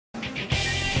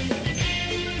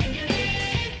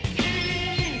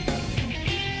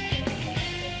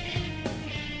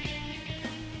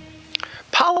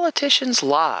Politicians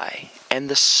lie, and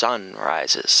the sun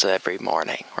rises every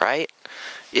morning, right?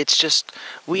 It's just,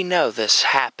 we know this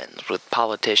happens with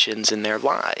politicians and their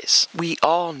lies. We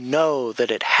all know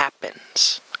that it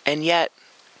happens, and yet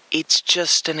it's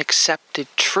just an accepted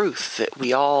truth that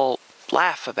we all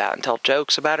laugh about and tell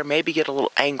jokes about, or maybe get a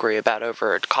little angry about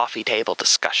over a coffee table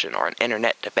discussion or an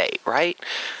internet debate, right?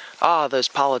 Those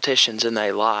politicians and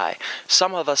they lie.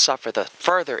 Some of us suffer the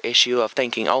further issue of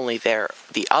thinking only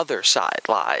the other side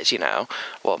lies,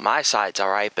 Well, my side's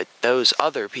alright, but those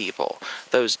other people,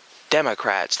 those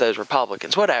Democrats, those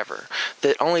Republicans, whatever,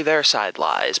 that only their side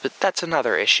lies. But that's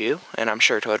another issue, and I'm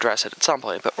sure to address it at some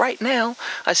point. But right now,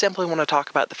 I simply want to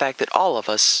talk about the fact that all of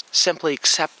us simply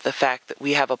accept the fact that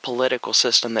we have a political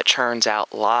system that churns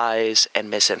out lies and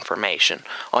misinformation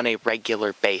on a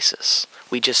regular basis.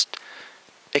 We just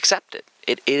accept it.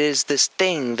 It is this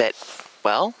thing that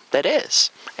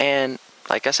is. And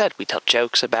like I said, we tell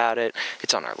jokes about it.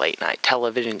 It's on our late night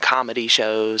television comedy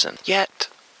shows. And yet,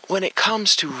 when it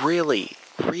comes to really,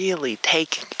 really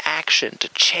taking action to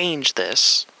change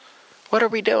this, what are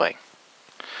we doing?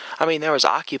 I mean, there was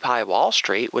Occupy Wall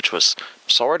Street, which was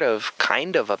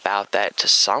kind of about that to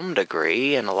some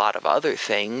degree, and a lot of other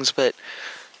things, but,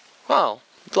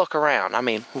 look around. I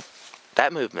mean,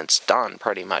 that movement's done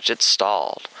pretty much. It's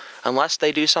stalled. Unless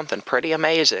they do something pretty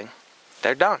amazing,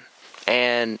 they're done.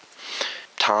 And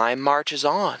time marches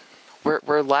on.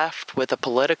 We're left with a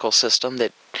political system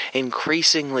that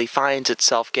increasingly finds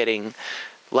itself getting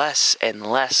less and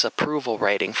less approval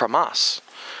rating from us.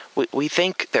 We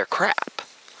think they're crap.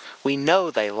 We know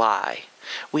they lie.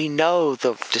 We know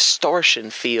the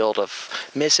distortion field of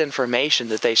misinformation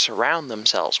that they surround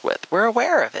themselves with. We're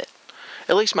aware of it.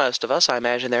 At least most of us. I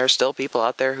imagine there are still people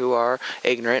out there who are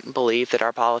ignorant and believe that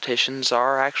our politicians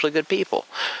are actually good people.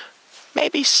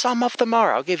 Maybe some of them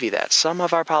are, I'll give you that. Some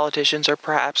of our politicians are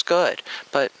perhaps good,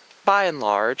 but by and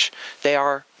large, they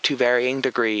are, to varying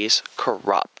degrees,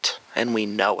 corrupt, and we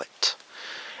know it.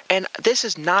 And this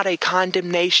is not a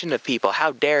condemnation of people.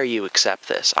 How dare you accept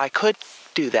this? I could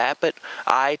do that, but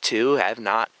I, too, have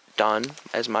not done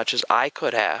as much as I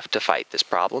could have to fight this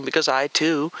problem, because I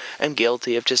too am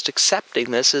guilty of just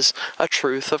accepting this as a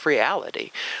truth of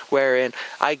reality, wherein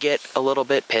I get a little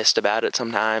bit pissed about it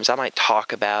sometimes. I might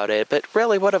talk about it, but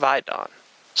really, what have I done?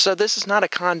 So this is not a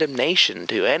condemnation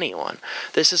to anyone.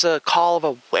 This is a call of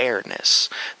awareness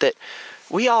that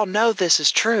we all know this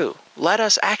is true. Let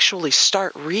us actually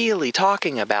start really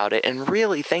talking about it and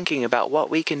really thinking about what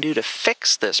we can do to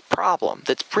fix this problem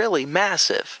that's really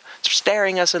massive. It's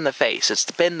staring us in the face. It's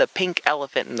been the pink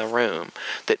elephant in the room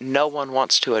that no one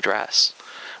wants to address.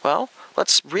 Well,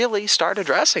 let's really start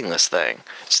addressing this thing.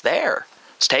 It's there.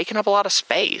 It's taking up a lot of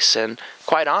space, and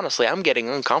quite honestly, I'm getting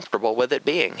uncomfortable with it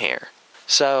being here.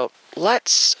 So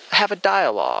let's have a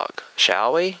dialogue,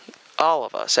 shall we? All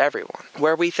of us, everyone,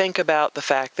 where we think about the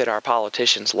fact that our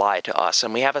politicians lie to us,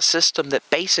 and we have a system that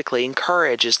basically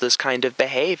encourages this kind of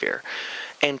behavior.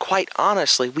 And quite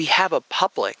honestly, we have a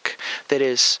public that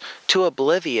is too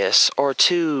oblivious or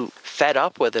too fed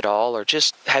up with it all, or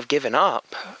just have given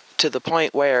up to the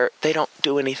point where they don't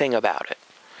do anything about it.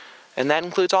 And that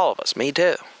includes all of us, me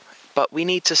too. But we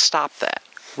need to stop that.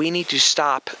 We need to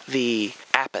stop the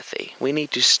apathy. We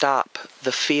need to stop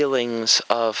the feelings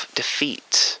of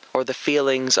defeat or the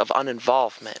feelings of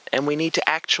uninvolvement. And we need to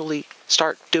actually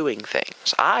start doing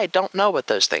things. I don't know what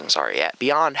those things are yet,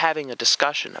 beyond having a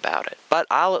discussion about it. But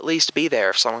I'll at least be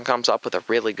there if someone comes up with a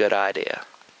really good idea.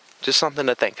 Just something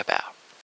to think about.